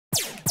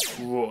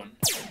run.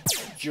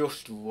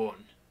 Just run.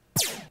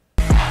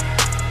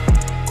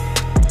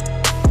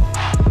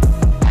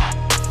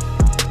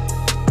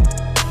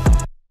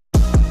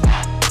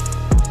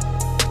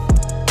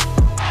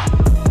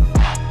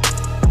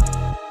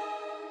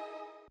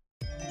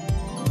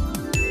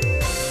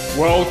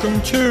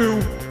 Welcome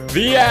to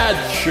The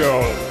Ad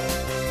Show.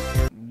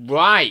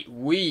 Right,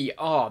 we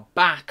are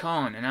back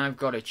on, and I've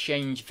got to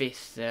change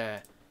this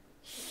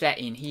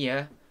setting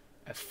here.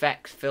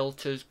 Effects,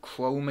 filters,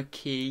 chroma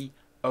key,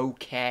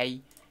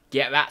 OK.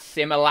 Get that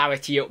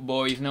similarity up,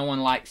 boys. No one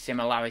likes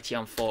similarity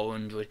on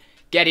 400.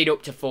 Get it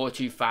up to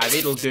 425.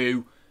 It'll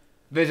do.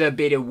 There's a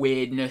bit of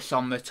weirdness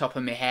on the top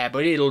of my hair,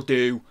 but it'll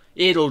do.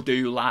 It'll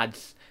do,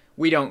 lads.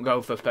 We don't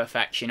go for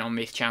perfection on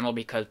this channel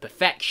because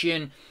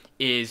perfection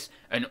is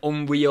an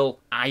unreal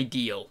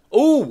ideal.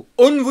 Oh,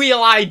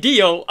 unreal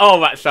ideal. Oh,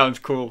 that sounds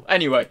cool.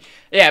 Anyway,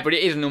 yeah, but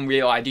it is an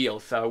unreal ideal,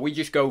 so we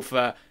just go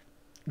for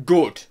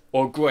good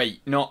or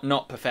great,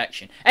 not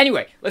perfection.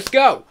 Anyway, let's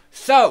go.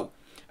 So,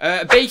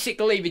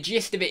 basically the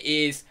gist of it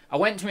is I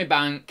went to my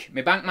bank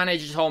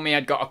manager told me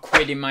I'd got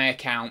 £1 in my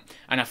account,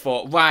 and I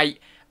thought, right,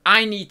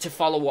 I need to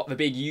follow what the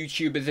big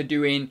YouTubers are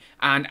doing,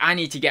 and I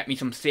need to get me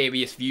some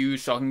serious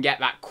views so I can get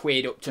that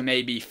quid up to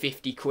maybe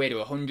 50 quid or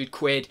 100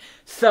 quid.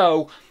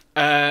 So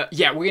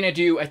yeah, we're going to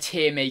do a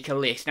tier maker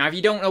list. Now, if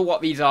you don't know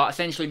what these are,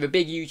 essentially the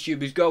big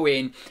YouTubers go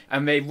in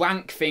and they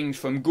rank things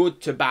from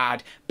good to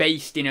bad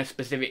based in a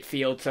specific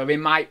field. So they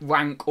might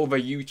rank other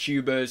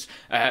YouTubers,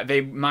 they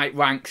might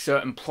rank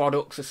certain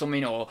products or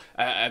something, or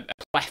a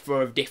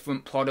plethora of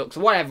different products,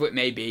 or whatever it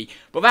may be.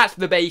 But that's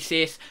the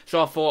basis.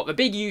 So I thought the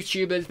big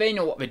YouTubers, they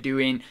know what they're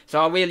doing,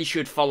 so I really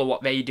should follow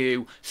what they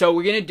do. So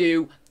we're going to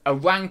do a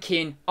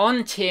ranking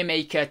on tier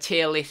maker,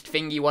 tier list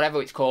thingy,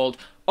 whatever it's called,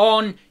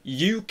 on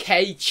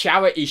UK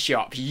charity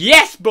shops.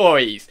 Yes,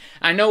 boys!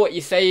 I know what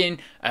you're saying.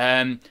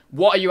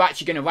 What are you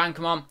actually going to rank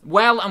them on?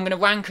 Well, I'm going to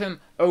rank them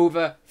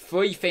over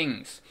 3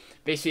 things.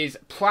 This is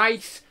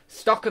price,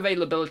 stock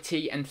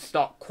availability, and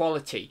stock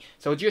quality.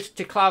 So just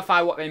to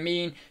clarify what they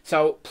mean,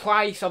 so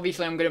price,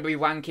 obviously I'm going to be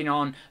ranking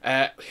on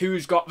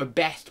who's got the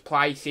best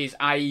prices,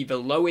 i.e. the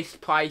lowest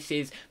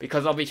prices,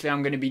 because obviously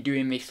I'm going to be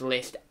doing this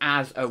list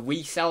as a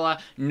reseller,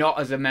 not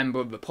as a member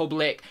of the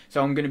public.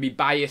 So I'm going to be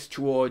biased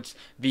towards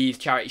these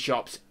charity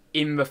shops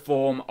in the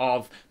form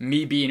of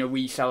me being a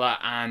reseller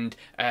and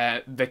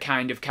the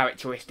kind of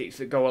characteristics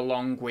that go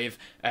along with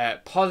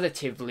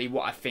positively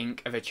what I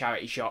think of a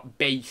charity shop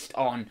based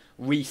on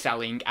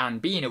reselling and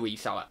being a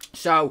reseller.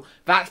 So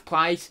that's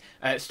price.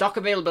 Stock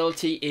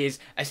availability is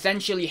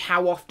essentially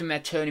how often they're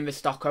turning the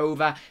stock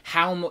over,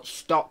 how much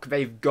stock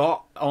they've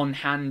got on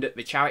hand at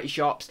the charity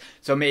shops.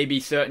 So maybe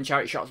certain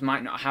charity shops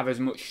might not have as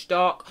much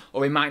stock,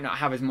 or they might not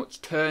have as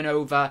much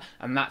turnover,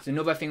 and that's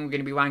another thing we're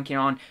going to be ranking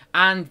on.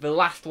 And the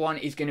last one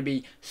is going to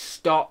be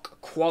stock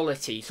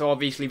quality. So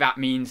obviously that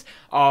means,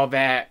 are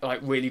there like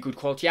really good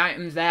quality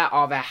items there?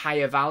 Are there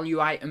higher value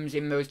items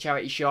in those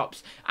charity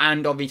shops?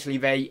 And obviously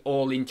they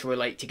all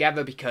interrelate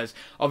together, because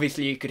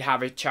obviously you could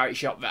have a charity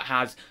shop that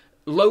has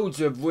loads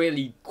of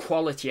really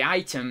quality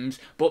items,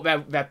 but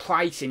their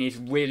pricing is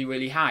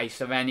really high,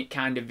 so then it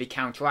kind of, they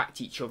counteract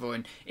each other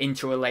and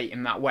interrelate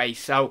in that way.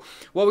 So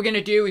what we're going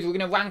to do is we're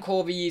going to rank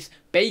all these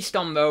based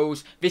on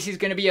those. This is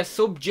going to be a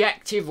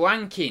subjective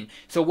ranking,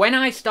 so when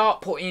I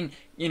start putting,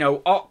 you know,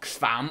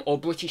 Oxfam or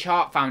British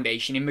Heart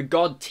Foundation in the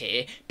God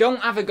tier,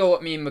 don't have a go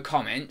at me in the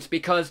comments,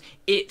 because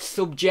it's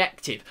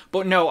subjective.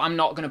 But no, I'm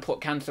not going to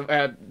put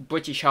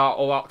British Heart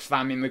or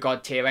Oxfam in the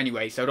God tier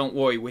anyway, so don't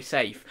worry, we're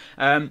safe.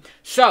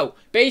 So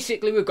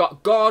basically we've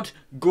got God,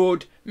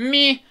 good,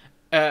 meh,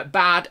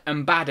 bad,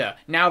 and badder.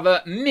 Now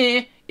the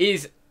meh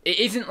is, it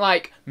isn't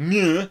like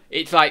meh,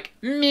 it's like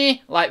meh,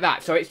 like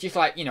that. So it's just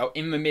like, you know,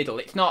 in the middle.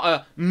 It's not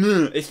a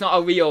meh, it's not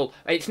a real,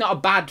 it's not a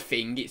bad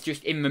thing, it's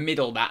just in the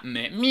middle, that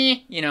meh,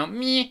 you know,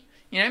 meh.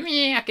 You know,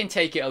 me, I can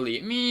take it or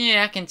leave it. Me,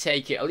 I can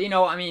take it or, you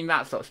know what I mean,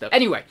 that sort of stuff.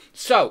 Anyway,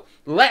 so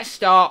let's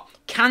start.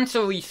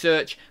 Cancer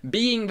research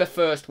being the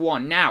first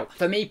one. Now,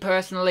 for me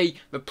personally,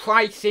 the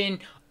pricing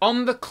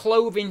on the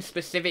clothing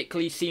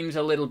specifically seems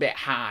a little bit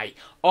high.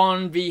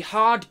 On the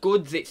hard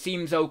goods, it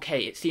seems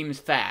okay. It seems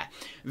fair.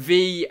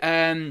 The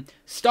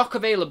stock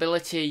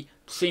availability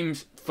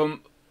seems,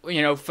 from,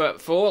 you know, for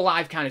all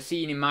I've kind of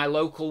seen in my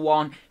local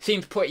one,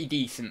 seems pretty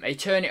decent. They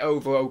turn it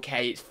over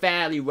okay. It's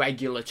fairly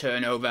regular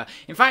turnover.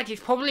 In fact,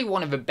 it's probably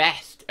one of the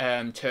best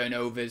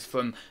turnovers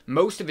from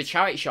most of the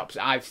charity shops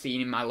that I've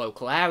seen in my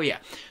local area.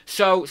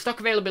 So stock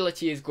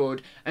availability is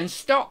good, and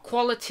stock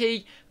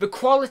quality, the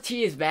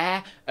quality is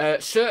there,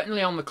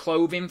 certainly on the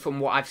clothing from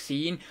what I've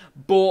seen,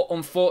 but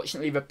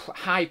unfortunately the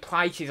high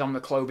prices on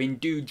the clothing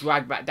do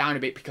drag that down a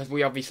bit, because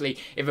we obviously,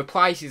 if the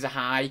prices are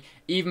high,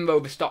 even though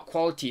the stock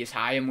quality is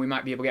high and we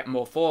might be able to get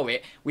more for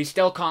it, we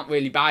still can't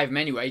really buy them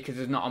anyway because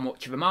there's not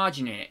much of a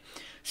margin in it.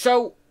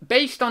 So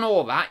based on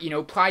all that, you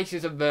know,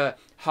 prices of the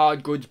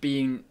hard goods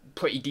being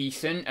pretty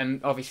decent,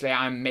 and obviously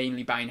I'm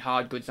mainly buying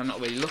hard goods, I'm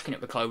not really looking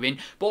at the clothing,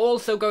 but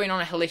also going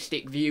on a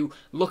holistic view,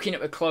 looking at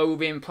the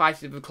clothing,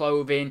 prices of the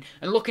clothing,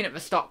 and looking at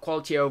the stock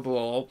quality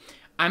overall,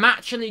 I'm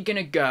actually going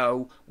to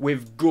go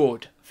with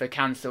good for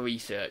cancer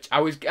research.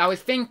 I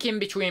was thinking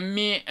between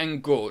meh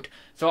and good.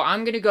 So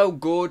I'm going to go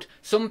good.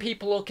 Some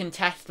people will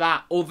contest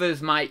that.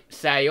 Others might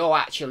say, oh,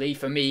 actually,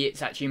 for me,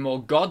 it's actually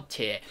more God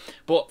tier.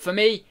 But for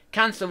me,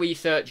 cancer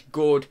research,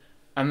 good,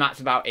 and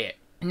that's about it.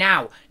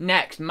 Now,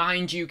 next,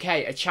 Mind UK,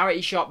 a charity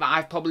shop that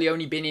I've probably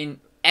only been in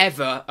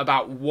ever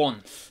about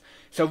once.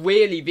 So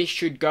really, this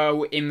should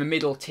go in the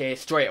middle tier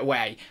straight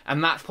away,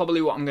 and that's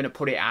probably what I'm going to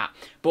put it at.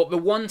 But the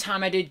one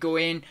time I did go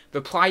in, the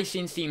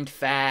pricing seemed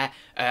fair.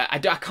 I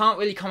can't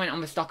really comment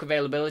on the stock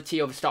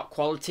availability or the stock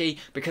quality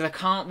because I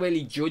can't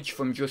really judge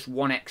from just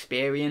one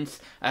experience.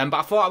 But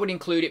I thought I would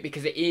include it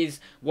because it is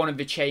one of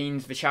the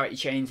chains, the charity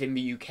chains in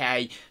the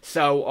UK.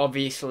 So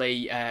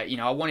obviously, you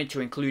know, I wanted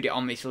to include it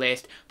on this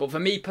list. But for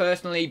me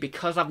personally,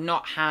 because I've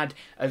not had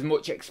as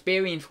much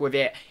experience with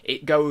it,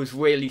 it goes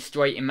really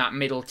straight in that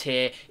middle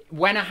tier.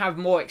 When I have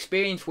more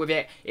experience with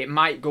it, it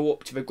might go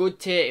up to the good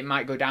tier, it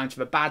might go down to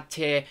the bad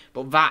tier,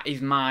 but that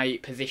is my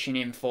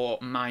positioning for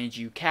Mind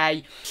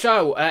UK.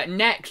 So,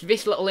 next,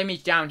 this little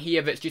image down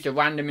here that's just a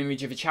random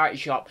image of a charity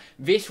shop,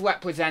 this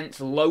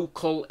represents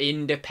local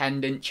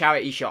independent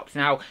charity shops.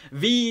 Now,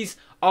 these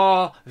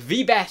are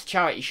the best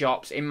charity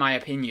shops in my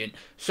opinion.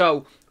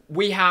 So,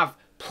 we have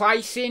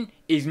pricing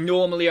is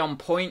normally on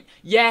point.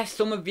 Yes,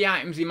 some of the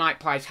items they might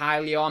price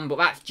highly on, but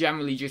that's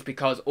generally just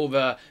because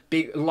other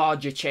big,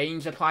 larger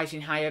chains are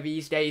pricing higher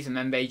these days, and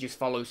then they just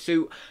follow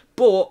suit.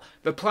 But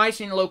the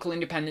pricing in local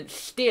independents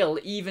still,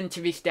 even to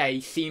this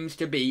day, seems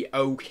to be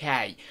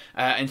okay.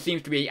 And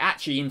seems to be,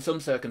 actually, in some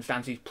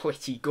circumstances,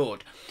 pretty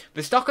good.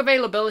 The stock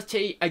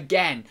availability,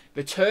 again,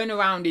 the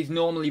turnaround is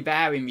normally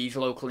there in these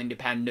local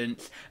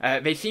independents.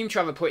 They seem to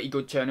have a pretty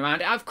good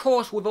turnaround. Of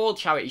course, with all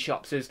charity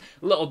shops, there's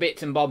little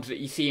bits and bobs that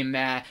you see in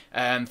there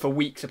for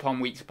weeks upon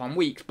weeks upon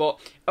weeks. But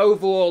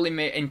overall, in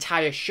the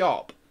entire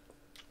shop,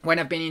 when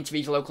I've been into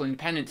these local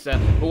independents, the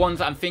ones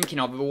that I'm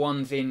thinking of are the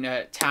ones in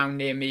a town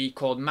near me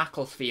called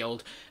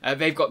Macclesfield.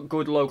 They've got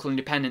good local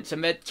independents,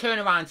 and their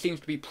turnaround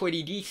seems to be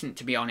pretty decent,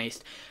 to be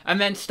honest.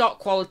 And then stock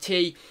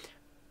quality,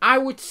 I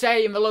would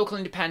say in the local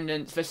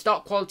independents, the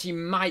stock quality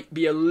might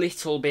be a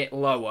little bit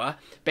lower,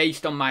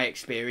 based on my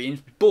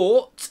experience,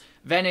 but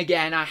then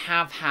again, I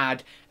have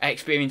had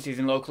experiences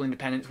in local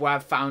independents where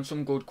I've found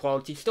some good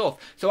quality stuff.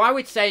 So I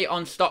would say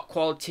on stock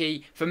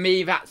quality, for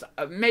me, that's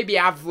maybe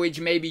average,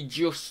 maybe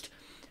just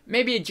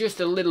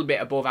a little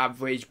bit above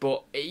average,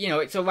 but, you know,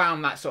 it's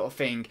around that sort of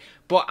thing.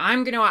 But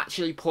I'm going to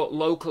actually put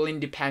local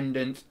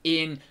independents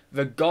in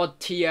the God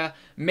tier,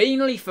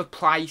 mainly for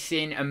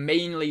pricing and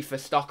mainly for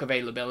stock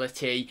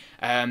availability.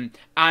 And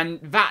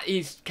that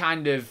is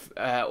kind of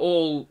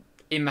all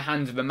in the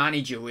hands of the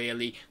manager,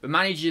 really. The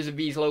managers of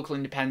these local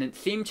independents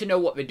seem to know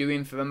what they're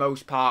doing for the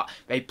most part.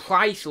 They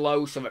price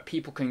low so that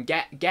people can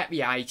get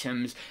the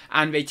items,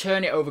 and they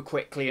turn it over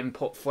quickly and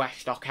put fresh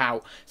stock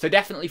out. So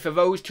definitely for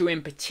those two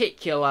in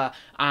particular,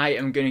 I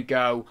am going to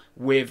go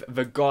with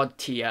the God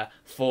tier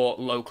for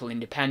local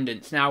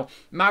independents. Now,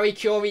 Marie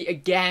Curie,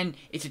 again,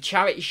 it's a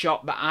charity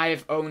shop that I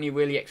have only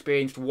really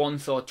experienced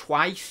once or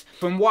twice.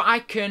 From what I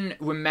can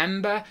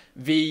remember,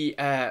 the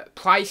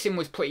pricing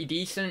was pretty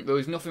decent. There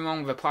was nothing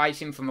wrong with the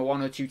pricing from the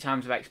one or two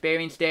times I've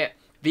experienced it.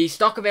 The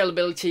stock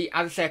availability,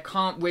 as I say, I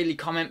can't really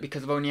comment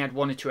because I've only had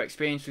one or two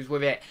experiences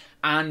with it.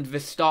 And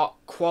the stock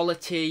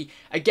quality,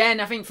 again,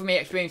 I think for me,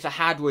 experience I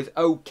had was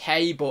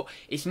okay, but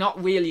it's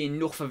not really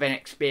enough of an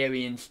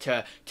experience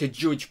to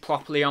judge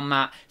properly on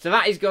that. So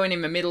that is going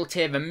in the middle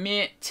tier, the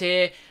mid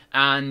tier.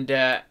 And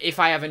if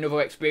I have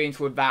another experience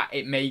with that,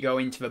 it may go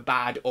into the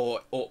bad or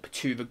up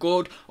to the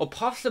good, or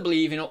possibly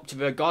even up to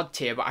the God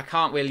tier, but I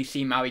can't really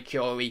see Marie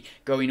Curie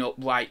going up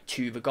right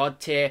to the God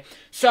tier.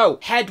 So,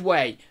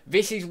 Headway,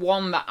 this is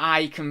one that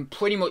I can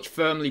pretty much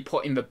firmly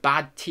put in the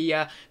bad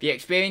tier. The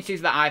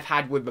experiences that I've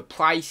had with the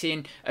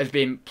pricing has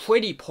been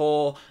pretty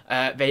poor.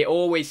 They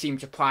always seem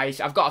to price.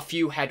 I've got a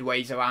few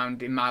Headways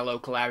around in my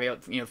local area,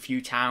 you know, a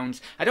few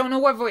towns. I don't know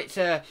whether it's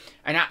an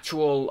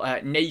actual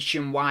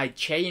nationwide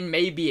chain.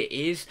 Maybe it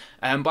is,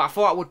 but I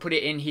thought I would put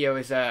it in here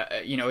as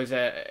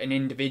an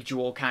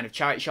individual kind of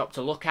charity shop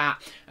to look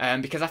at,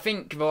 because I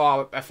think there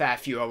are a fair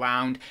few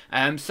around.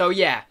 So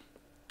yeah,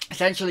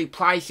 essentially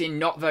pricing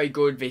not very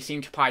good. They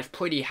seem to price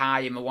pretty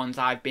high in the ones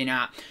I've been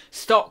at.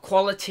 Stock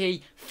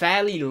quality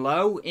fairly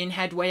low in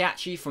Headway,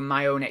 actually, from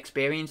my own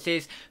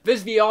experiences.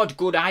 There's the odd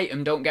good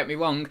item, don't get me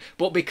wrong,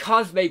 but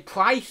because they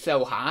price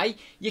so high,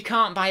 you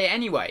can't buy it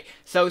anyway.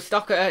 So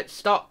stock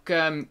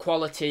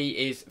quality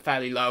is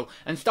fairly low,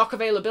 and stock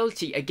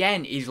availability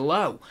again is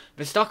low.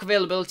 The stock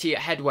availability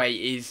at Headway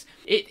is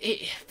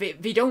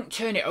they don't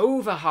turn it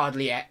over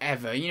hardly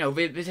ever. You know,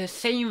 there's the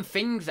same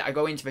things that I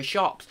go into the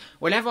shops.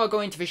 Whenever I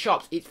go into the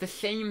shops, it's the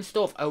same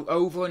stuff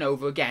over and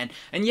over again.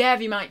 And yeah,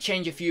 they might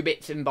change a few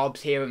bits and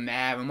bobs here and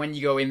there, and when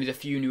you go go in with a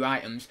few new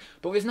items,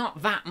 but there's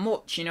not that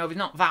much, you know, there's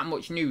not that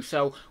much new.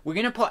 So we're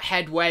going to put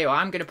Headway, or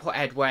I'm going to put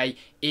Headway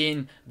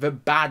in the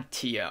bad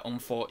tier,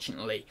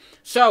 unfortunately.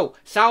 So,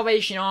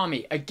 Salvation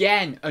Army,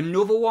 again,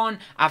 another one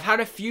I've had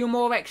a few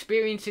more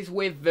experiences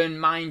with than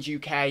Mind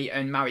UK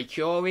and Marie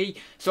Curie,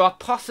 so I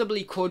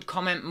possibly could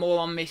comment more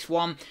on this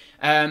one.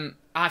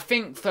 I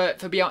think,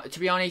 to be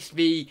honest,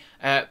 the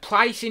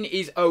pricing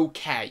is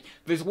okay.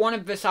 There's one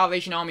of the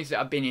Salvation Armies that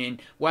I've been in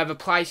where the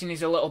pricing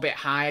is a little bit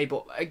high,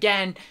 but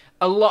again,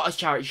 a lot of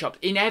charity shops,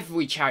 in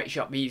every charity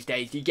shop these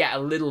days, you get a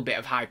little bit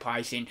of high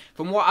pricing.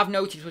 From what I've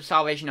noticed with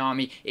Salvation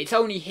Army, it's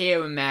only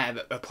here and there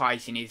that the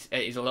pricing is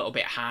a little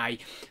bit high.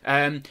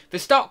 The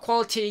stock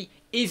quality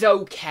is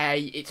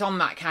okay. It's on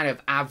that kind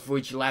of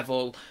average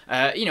level.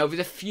 You know,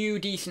 there's a few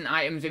decent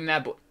items in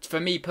there, but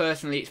for me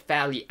personally, it's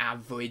fairly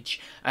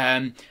average.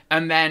 And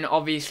then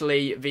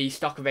obviously the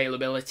stock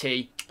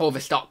availability, or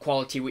the stock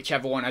quality,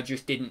 whichever one I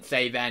just didn't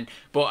say then.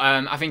 But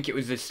I think it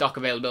was the stock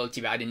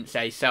availability that I didn't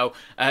say. So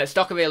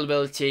stock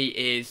availability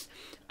is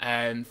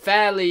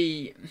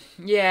fairly,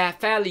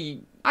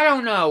 I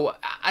don't know,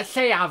 I'd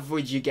say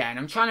average again.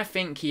 I'm trying to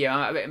think here.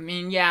 I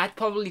mean, yeah, I'd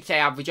probably say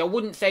average. I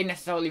wouldn't say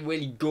necessarily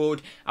really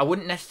good. I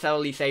wouldn't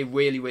necessarily say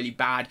really, really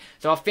bad.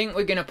 So I think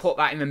we're going to put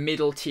that in the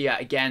middle tier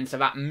again, so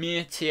that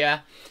meh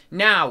tier.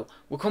 Now,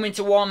 we're coming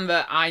to one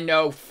that I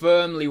know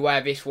firmly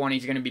where this one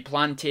is going to be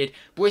planted.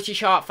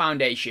 British Heart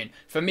Foundation.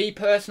 For me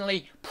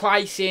personally,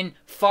 pricing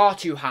far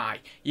too high.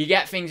 You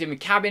get things in the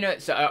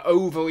cabinets that are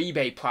over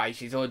eBay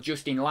prices or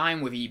just in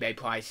line with eBay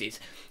prices.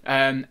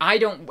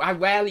 I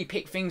rarely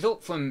pick things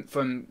up from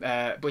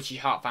British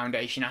Heart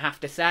Foundation, I have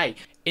to say.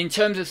 In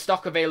terms of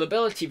stock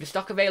availability, the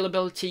stock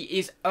availability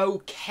is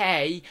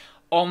okay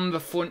on the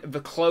front of the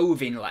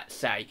clothing, let's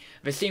say.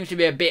 There seems to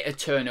be a bit of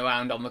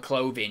turnaround on the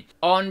clothing.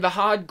 On the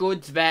hard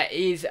goods, there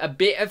is a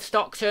bit of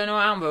stock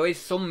turnaround. There is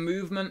some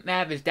movement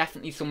there. There's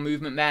definitely some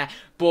movement there.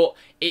 But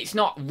it's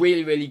not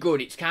really, really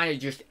good. It's kind of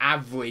just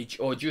average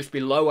or just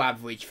below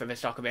average for the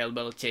stock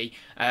availability.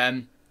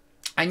 And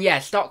yeah,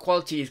 stock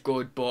quality is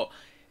good, but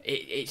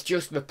it's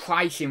just the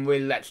pricing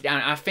really lets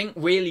down. I think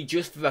really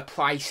just for the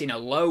pricing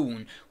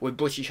alone with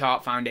British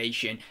Heart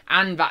Foundation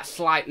and that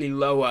slightly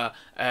lower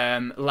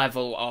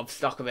level of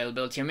stock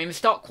availability. I mean, the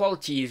stock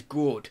quality is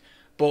good,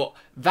 but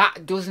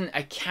that doesn't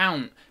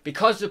account,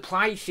 because the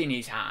pricing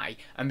is high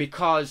and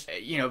because,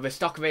 you know, the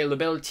stock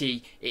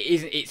availability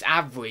it's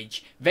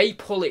average. They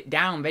pull it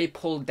down. They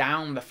pull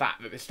down the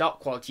fact that the stock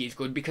quality is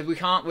good because we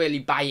can't really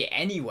buy it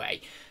anyway.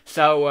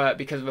 So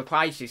because of the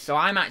prices. So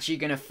I'm actually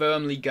going to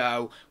firmly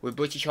go with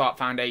British Heart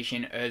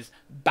Foundation as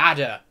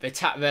badder.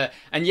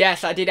 And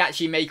yes, I did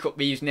actually make up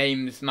these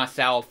names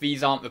myself.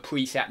 These aren't the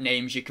preset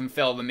names. You can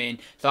fill them in.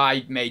 So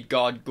I made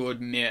God,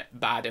 good, meh,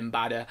 bad, and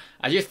badder.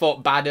 I just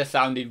thought badder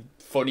sounded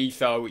funny,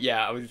 so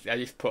yeah, I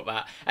just put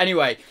that.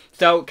 Anyway,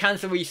 so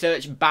cancer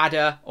research,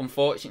 badder,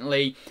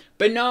 unfortunately.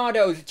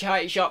 Bernardo's, a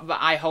charity shop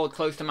that I hold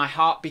close to my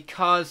heart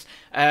because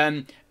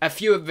a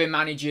few of the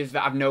managers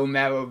that I've known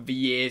there over the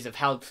years have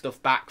held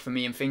stuff back for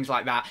me and things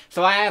like that.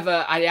 So I have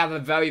a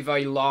very,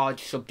 very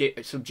large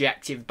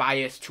subjective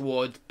bias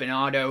towards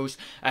Bernardo's,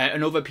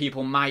 and other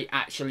people might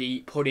actually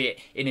put it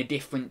in a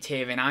different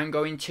tier than I'm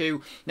going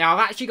to. Now,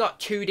 I've actually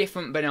got two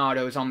different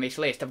Bernardo's on this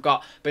list. I've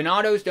got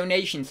Bernardo's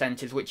donation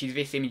centres, which is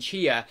this image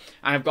here,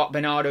 and I've got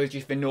Bernardo's,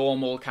 just the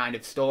normal kind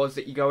of stores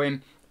that you go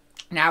in.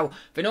 Now,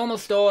 the normal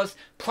stores,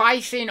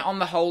 pricing on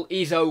the whole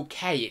is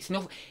okay. It's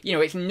not, you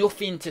know, it's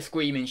nothing to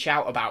scream and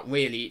shout about,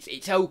 really.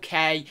 It's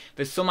okay.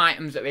 There's some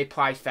items that they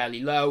price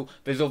fairly low.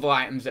 There's other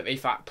items that they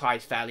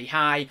price fairly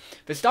high.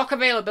 The stock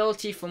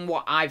availability, from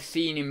what I've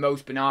seen in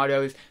most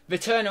Bernardo's, the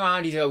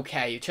turnaround is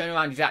okay. The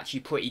turnaround is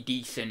actually pretty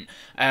decent.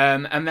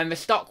 And then the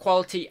stock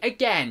quality,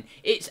 again,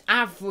 it's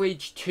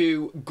average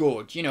to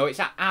good. You know, it's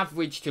that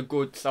average to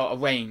good sort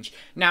of range.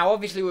 Now,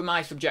 obviously, with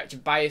my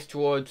subjective bias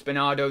towards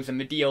Bernardo's and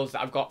the deals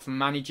that I've got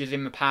from managers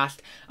in the past,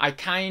 I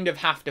kind of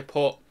have to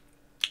put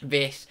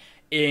this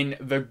in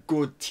the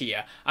good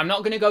tier. I'm not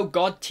going to go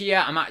God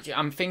tier.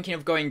 I'm thinking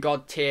of going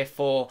God tier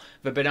for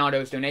the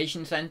Bernardo's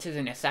donation centres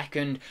in a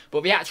second,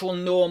 but the actual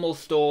normal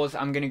stores,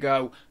 I'm going to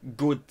go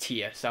good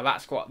tier. So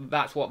that's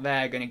what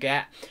they're going to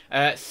get.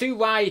 Sue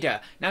Ryder.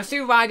 Now,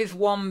 Sue Ryder's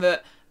one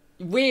that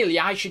really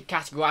I should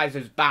categorise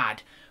as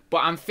bad, but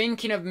I'm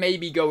thinking of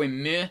maybe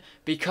going meh,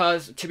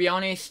 because to be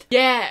honest,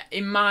 yeah,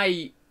 in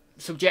my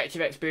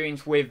subjective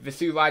experience with the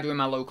Sue Ryder in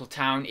my local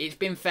town, it's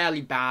been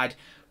fairly bad.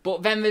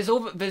 But then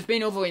there's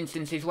been other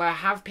instances where I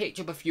have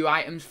picked up a few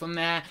items from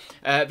there.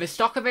 The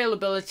stock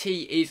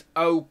availability is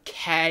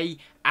okay,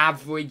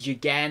 average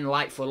again,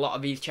 like for a lot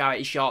of these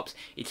charity shops.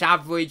 It's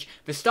average.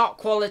 The stock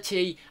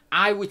quality,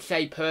 I would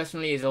say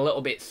personally, is a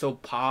little bit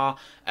subpar.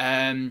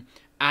 And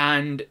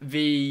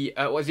the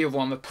what's the other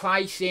one? The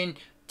pricing.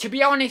 To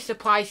be honest, the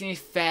pricing is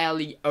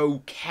fairly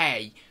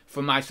okay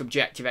from my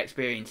subjective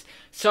experience.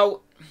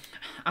 So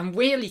I'm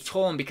really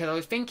torn because I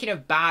was thinking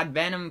of bad,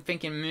 then I'm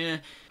thinking, meh.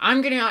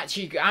 I'm going to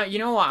actually, you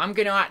know what, I'm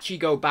going to actually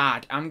go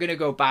bad. I'm going to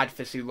go bad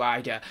for Sue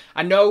Ryder.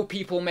 I know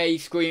people may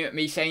scream at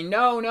me saying,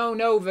 no,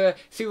 the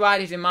Sue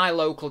Riders in my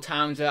local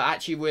towns are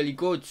actually really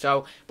good.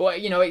 So,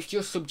 but, you know, it's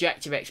just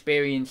subjective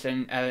experience,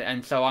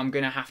 and so I'm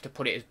going to have to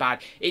put it as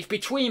bad. It's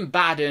between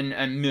bad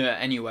and meh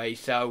anyway,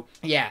 so,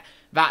 yeah.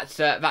 That's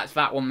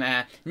that one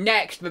there.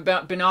 Next,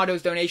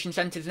 Bernardo's donation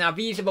centres. Now,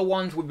 these are the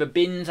ones with the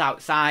bins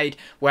outside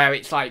where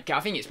it's like, I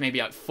think it's maybe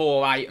like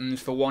 4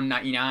 items for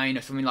 $1.99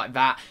 or something like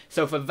that.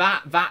 So for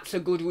that, that's a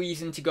good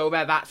reason to go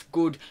there. That's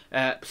good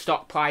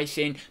stock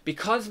pricing.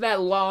 Because they're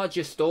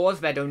larger stores,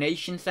 they're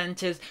donation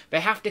centres,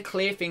 they have to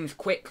clear things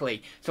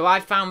quickly. So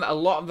I found that a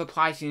lot of the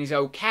pricing is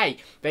okay.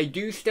 They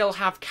do still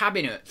have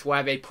cabinets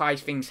where they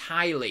price things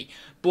highly.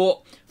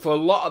 But for a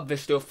lot of the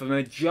stuff, the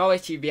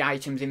majority of the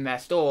items in their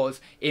stores,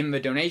 in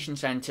the donation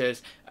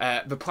centres,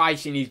 the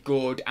pricing is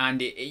good,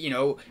 and you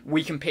know,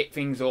 we can pick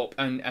things up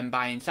and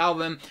buy and sell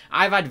them.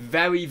 I've had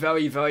very,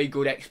 very, very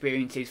good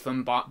experiences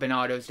from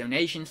Bernardo's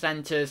donation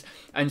centres,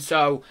 and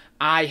so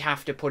I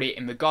have to put it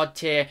in the God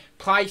tier.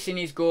 Pricing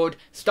is good,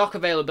 stock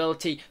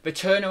availability, the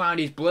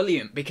turnaround is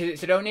brilliant because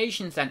it's a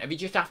donation centre. They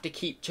just have to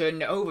keep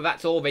turning it over.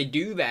 That's all they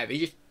do there. They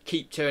just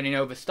keep turning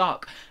over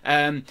stock.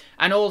 And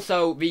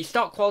also the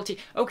stock quality,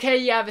 okay,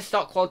 yeah, the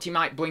stock quality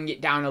might bring it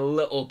down a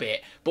little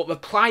bit, but the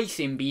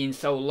pricing being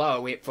so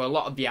low for a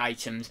lot of the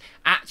items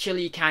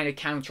actually kind of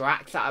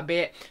counteracts that a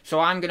bit.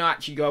 So I'm going to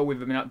actually go with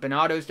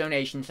Bernardo's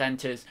donation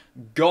centres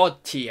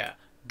God tier,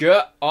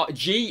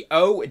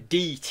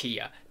 G-O-D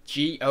tier,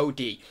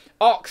 G-O-D.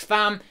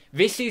 Oxfam,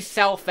 this is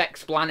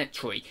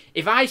self-explanatory.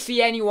 If I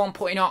see anyone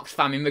putting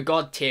Oxfam in the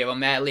God tier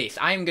on their list,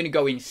 I am going to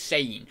go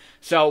insane.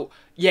 So,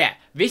 yeah,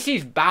 this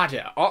is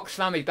badder.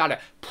 Oxfam is badder.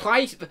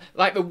 Price,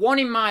 like the one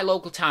in my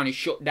local town is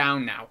shut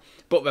down now,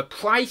 but the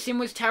pricing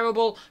was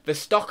terrible, the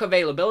stock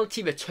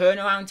availability, the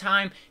turnaround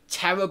time,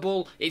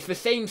 terrible. It's the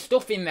same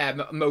stuff in there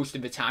most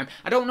of the time.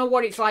 I don't know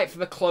what it's like for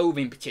the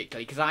clothing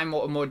particularly, because I'm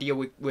more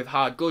deal with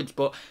hard goods,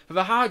 but for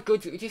the hard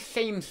goods, it's just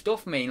same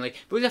stuff mainly.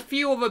 There was a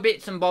few other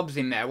bits and bobs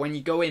in there when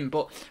you go in,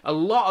 but a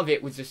lot of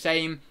it was the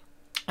same.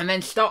 And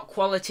then stock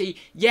quality,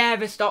 yeah,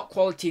 the stock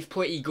quality is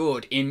pretty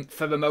good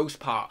for the most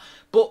part,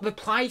 but the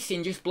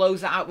pricing just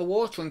blows that out of the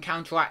water and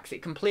counteracts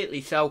it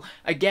completely. So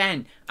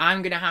again,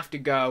 I'm going to have to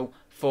go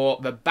for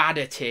the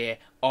badder tier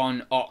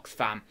on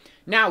Oxfam.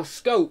 Now,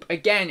 Scope,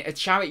 again, a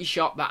charity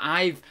shop that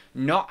I've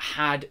not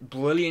had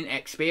brilliant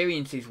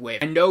experiences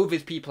with. I know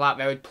there's people out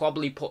there who'd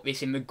probably put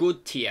this in the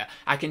good tier.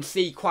 I can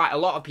see quite a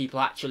lot of people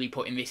actually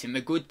putting this in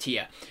the good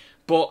tier.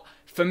 But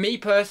for me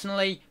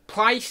personally,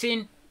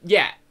 pricing,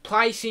 yeah,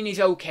 pricing is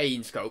okay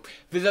in Scope.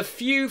 There's a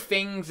few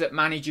things that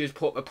managers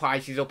put the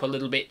prices up a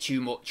little bit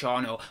too much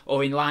on,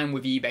 or in line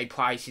with eBay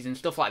prices and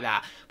stuff like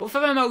that. But for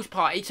the most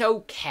part, it's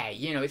okay.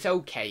 You know, it's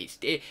okay.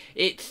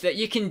 It's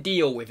you can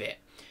deal with it.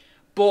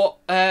 But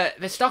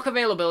the stock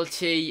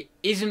availability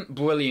isn't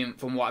brilliant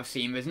from what I've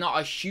seen. There's not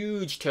a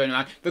huge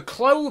turnaround. The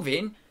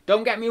clothing,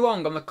 don't get me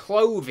wrong, on the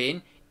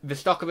clothing, the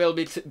stock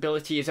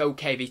availability is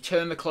okay. They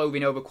turn the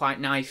clothing over quite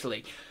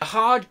nicely. The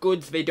hard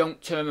goods, they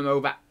don't turn them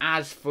over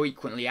as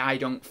frequently, I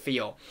don't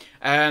feel.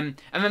 And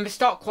then the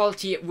stock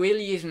quality, it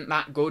really isn't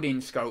that good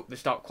in Scope, the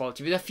stock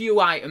quality. There's a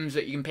few items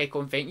that you can pick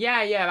up and think,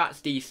 yeah,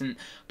 that's decent.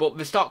 But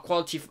the stock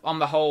quality on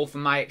the whole,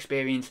 from my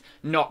experience,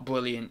 not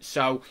brilliant.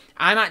 So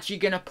I'm actually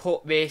going to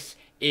put this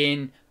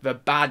in the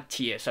bad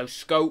tier. So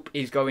Scope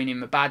is going in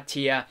the bad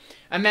tier.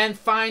 And then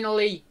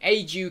finally,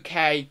 Age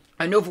UK,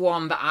 another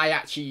one that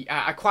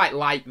I quite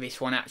like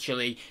this one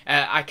actually.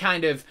 I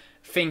kind of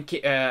think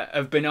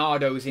of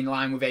Bernardo's in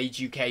line with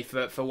Age UK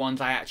for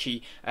ones I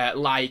actually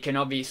like, and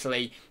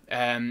obviously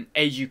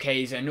Age UK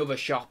is another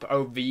shop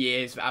over the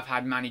years that I've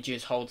had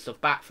managers hold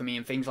stuff back for me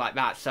and things like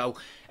that. So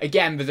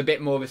again, there's a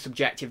bit more of a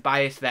subjective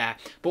bias there.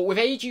 But with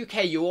Age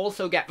UK, you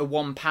also get the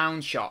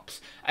 £1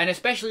 shops, and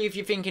especially if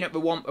you're thinking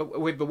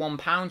with the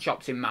 £1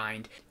 shops in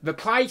mind, the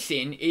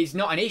pricing is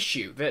not an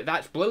issue.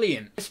 That's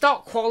brilliant. The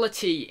stock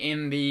quality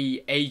in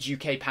the Age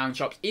UK pound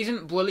shops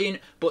isn't brilliant,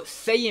 but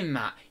saying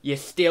that, you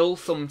still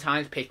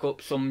sometimes pick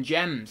up some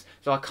gems.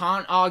 So I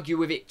can't argue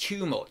with it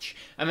too much.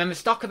 And then the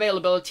stock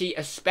availability,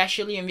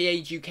 especially in the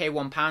Age UK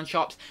 £1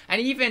 shops, and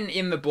even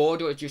in the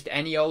border or just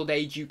any old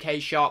Age UK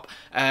shop,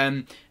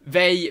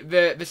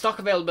 the stock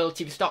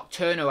availability, the stock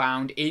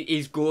turnaround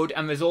is good,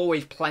 and there's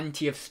always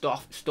plenty of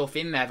stuff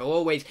in there.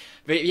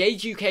 The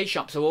Age UK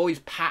shops are always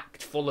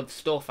packed full of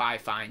stuff, I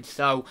find.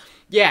 So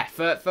yeah,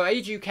 for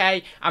Age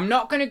UK, I'm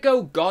not going to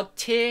go God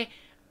tier.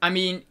 I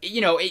mean,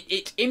 you know,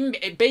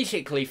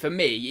 basically for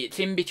me, it's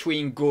in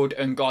between good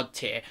and God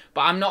tier.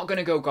 But I'm not going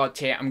to go God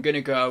tier. I'm going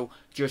to go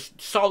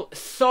just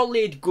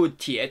solid good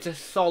tier. It's a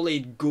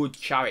solid good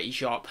charity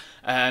shop.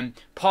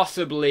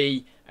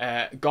 Possibly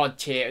God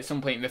tier at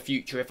some point in the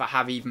future if I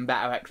have even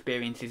better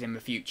experiences in the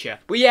future.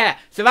 But yeah,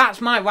 so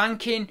that's my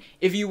ranking.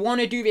 If you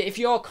want to do it, if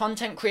you're a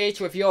content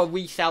creator, if you're a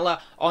reseller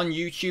on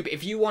YouTube,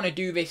 if you want to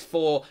do this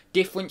for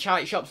different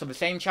charity shops or the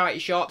same charity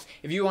shops,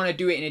 if you want to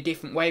do it in a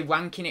different way,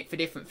 ranking it for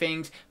different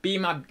things, be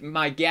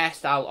my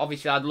guest.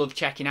 I'd love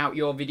checking out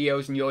your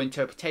videos and your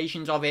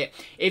interpretations of it.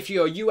 If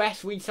you're a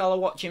US reseller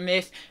watching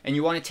this and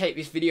you want to take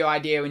this video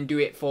idea and do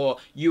it for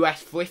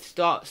US thrift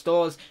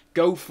stores,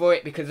 go for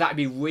it, because that'd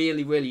be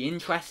really, really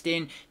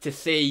interesting to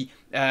see,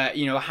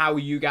 you know, how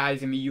you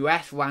guys in the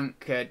US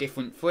rank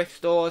different thrift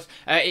stores.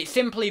 It's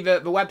simply,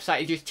 the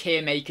website is just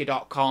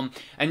tiermaker.com,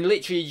 and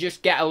literally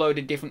just get a load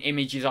of different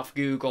images off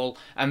Google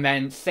and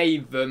then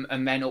save them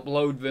and then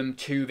upload them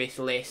to this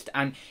list.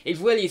 And it's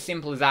really as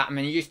simple as that. I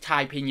mean, you just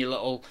type in your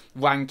little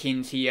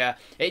rankings here.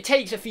 It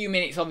takes a few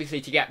minutes,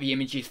 obviously, to get the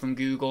images from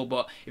Google,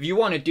 but if you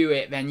want to do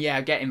it, then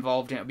yeah, get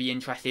involved and I'll be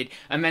interested.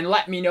 And then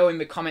let me know in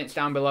the comments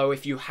down below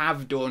if you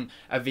have done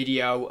a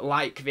video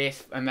like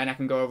this, and then I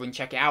can go over and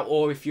check it out,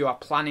 or if you are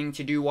planning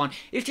to do one.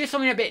 It's just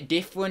something a bit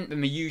different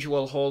than the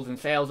usual hauls and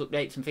sales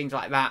updates and things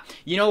like that.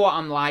 You know what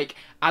I'm like,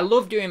 I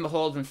love doing the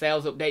hauls and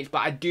sales updates, but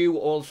I do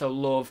also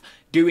love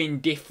doing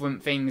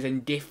different things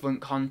and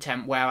different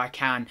content where I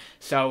can.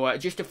 So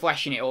just to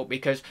freshen it up,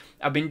 because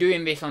I've been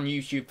doing this on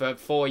YouTube for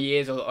 4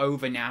 years or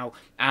over now,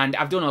 and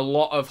I've done a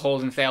lot of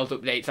hauls and sales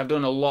updates. I've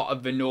done a lot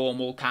of the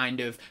normal kind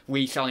of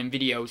reselling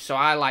videos, so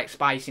I like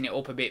spicing it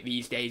up a bit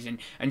these days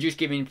and just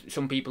giving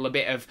some people a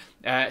bit of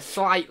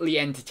slightly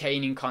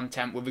entertaining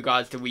content with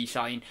regards to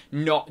reselling,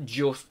 not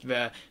just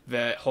the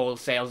haul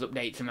sales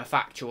updates and the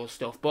factual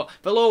stuff. But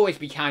there'll always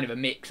be kind of a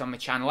mix on the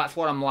channel. That's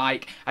what I'm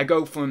like. I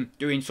go from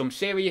doing some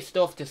serious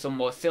stuff to some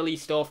more silly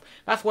stuff.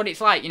 That's what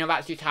it's like, you know,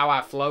 that's just how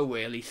I flow,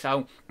 really.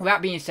 So with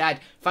that being said,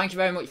 thank you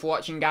very much for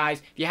watching, guys.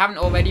 If you haven't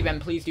already,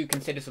 then please do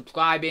consider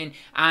subscribing,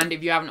 and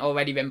if you haven't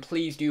already, then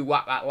please do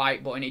whack that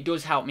like button. It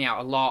does help me out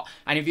a lot.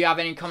 And if you have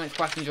any comments,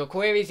 questions or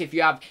queries, if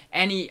you have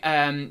any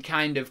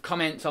kind of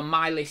comments on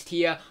my list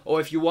here, or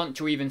if you want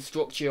to even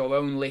structure your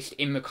own list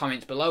in the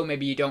comments below,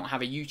 maybe you don't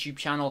have a YouTube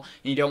channel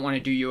and you don't want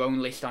to do your own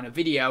list on a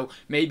video,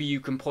 maybe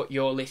you can put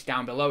your list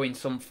down below in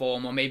some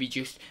form, or maybe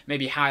just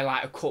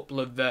highlight a couple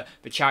of the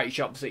charity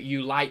shops that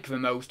you like the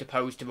most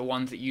opposed to the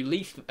ones that you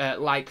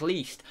like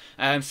least.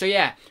 So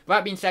yeah, with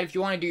that being said, if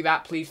you want to do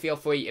that, please feel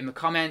free in the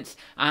comments,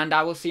 and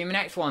I will see you in the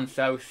next one.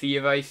 So see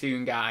you very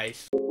soon,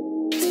 guys.